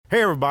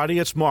Hey everybody,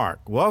 it's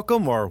Mark.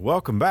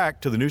 Welcome back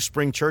to the New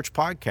Spring Church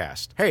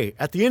Podcast. Hey,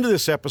 at the end of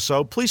this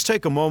episode, please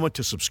take a moment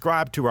to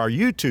subscribe to our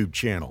YouTube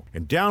channel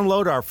and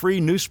download our free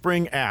New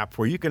Spring app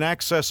where you can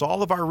access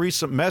all of our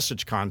recent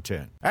message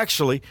content.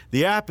 Actually,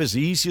 the app is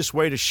the easiest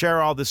way to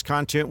share all this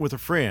content with a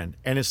friend,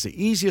 and it's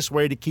the easiest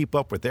way to keep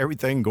up with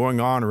everything going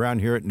on around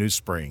here at New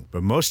Spring.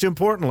 But most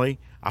importantly,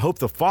 I hope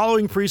the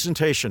following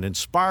presentation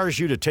inspires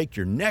you to take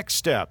your next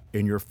step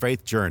in your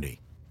faith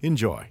journey.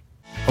 Enjoy.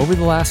 Over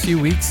the last few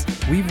weeks,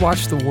 we've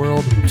watched the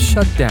world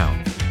shut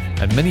down,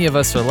 and many of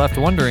us are left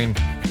wondering,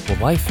 will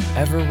life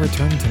ever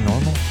return to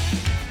normal?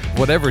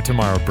 Whatever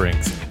tomorrow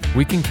brings,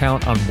 we can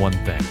count on one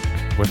thing.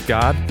 With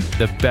God,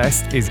 the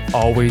best is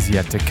always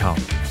yet to come.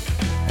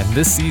 And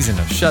this season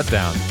of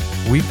shutdown,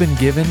 we've been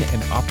given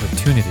an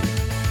opportunity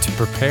to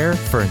prepare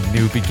for a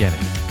new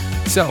beginning.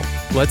 So,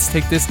 let's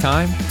take this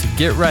time to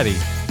get ready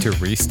to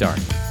restart.